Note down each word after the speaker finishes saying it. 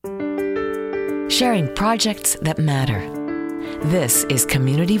sharing projects that matter. This is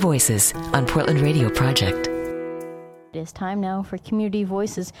Community Voices on Portland Radio Project. It is time now for Community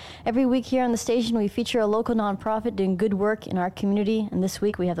Voices. Every week here on the station, we feature a local nonprofit doing good work in our community. And this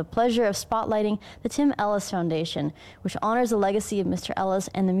week, we have the pleasure of spotlighting the Tim Ellis Foundation, which honors the legacy of Mr. Ellis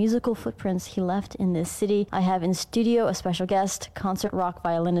and the musical footprints he left in this city. I have in studio a special guest, concert rock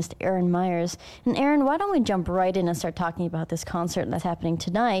violinist Aaron Myers. And Aaron, why don't we jump right in and start talking about this concert that's happening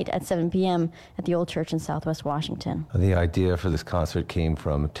tonight at 7 p.m. at the Old Church in Southwest Washington? The idea for this concert came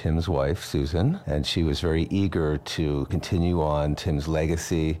from Tim's wife, Susan, and she was very eager to continue on Tim's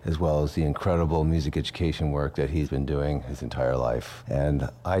legacy as well as the incredible music education work that he's been doing his entire life. And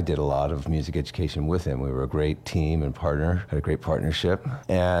I did a lot of music education with him. We were a great team and partner, had a great partnership.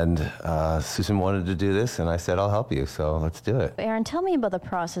 And Susan wanted to do this, and I said, I'll help you, so let's do it. Aaron, tell me about the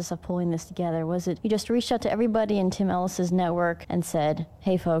process of pulling this together. Was it you just reached out to everybody in Tim Ellis's network and said,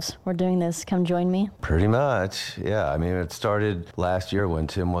 hey folks, we're doing this, come join me? Pretty much, yeah. I mean, it started last year when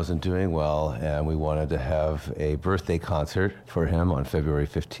Tim wasn't doing well, and we wanted to have a birthday concert for him on February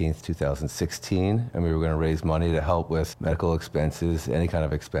 15th, 2016, and we were going to raise money to help with medical expenses, any kind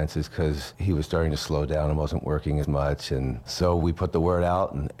of expenses, because he was starting to slow down and wasn't working as much. And so we put the word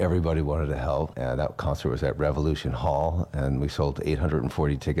out, and everybody wanted to help. And that concert was at Revolution Hall, and we sold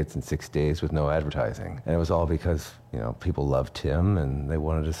 840 tickets in 6 days with no advertising. And it was all because, you know, people loved Tim and they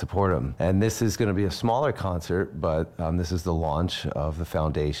wanted to support him. And this is going to be a smaller concert, but this is the launch of the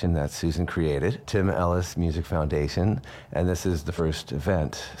foundation that Susan created, Tim Ellis Music Foundation, and this is the first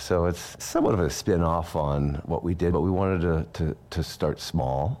event. So it's somewhat of a spin-off on what we did, but we wanted to start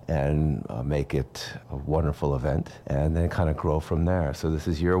small and make it a wonderful event and then kind of grow from there. So this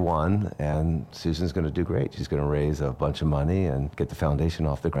is year one, and Susan's going to do great. She's going to raise a bunch of money and get the foundation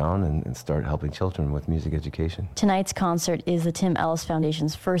off the ground and start helping children with music education. Tonight's concert is the Tim Ellis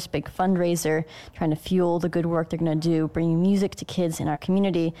Foundation's first big fundraiser, trying to fuel the good work they're going to do, bringing music to kids in our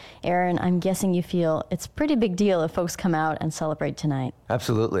community. Aaron, I'm guessing you feel it's a pretty big deal if folks come out and celebrate tonight.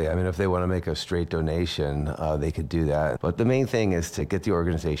 Absolutely. I mean, if they want to make a straight donation, they could do that. But the main thing is to get the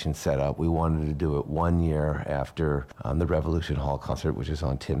organization set up. We wanted to do it 1 year after the Revolution Hall concert, which is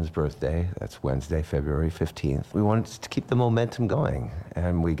on Tim's birthday. That's Wednesday, February 15th. We wanted to keep the momentum going,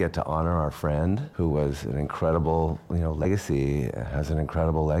 and we get to honor our friend who was an incredible, has an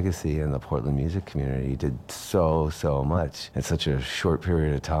incredible legacy in the Portland music community. He did so much in such a short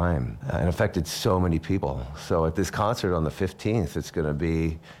period of time and affected so many people. So at this concert on the 15th, it's going to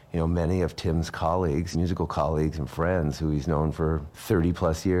be, many of Tim's colleagues, musical colleagues and friends who he's known for 30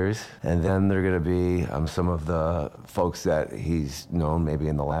 plus years. And then they're going to be some of the folks that he's known maybe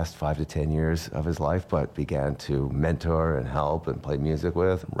in the last 5 to 10 years of his life, but began to mentor and help and play music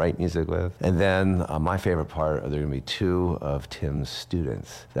with, write music with. And then my favorite part, there are going to be 2 of Tim's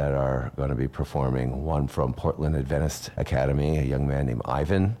students that are going to be performing, one from Portland Adventist Academy, a young man named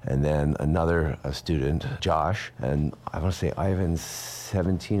Ivan, and then another student, Josh. And I want to say Ivan's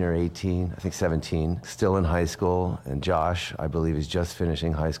 17 or 18, I think 17, still in high school. And Josh, I believe, is just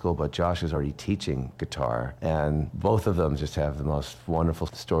finishing high school, but Josh is already teaching guitar. And both of them just have the most wonderful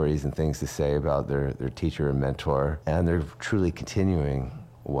stories and things to say about their teacher and mentor. And they're truly continuing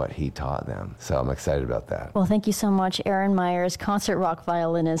what he taught them. So I'm excited about that. Well, thank you so much, Aaron Myers, concert rock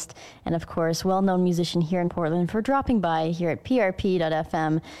violinist, and of course, well-known musician here in Portland, for dropping by here at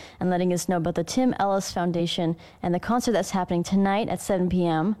prp.fm and letting us know about the Tim Ellis Foundation and the concert that's happening tonight at 7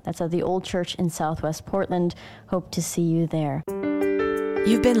 p.m. That's at the Old Church in Southwest Portland. Hope to see you there.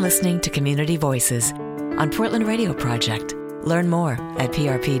 You've been listening to Community Voices on Portland Radio Project. Learn more at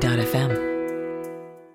prp.fm.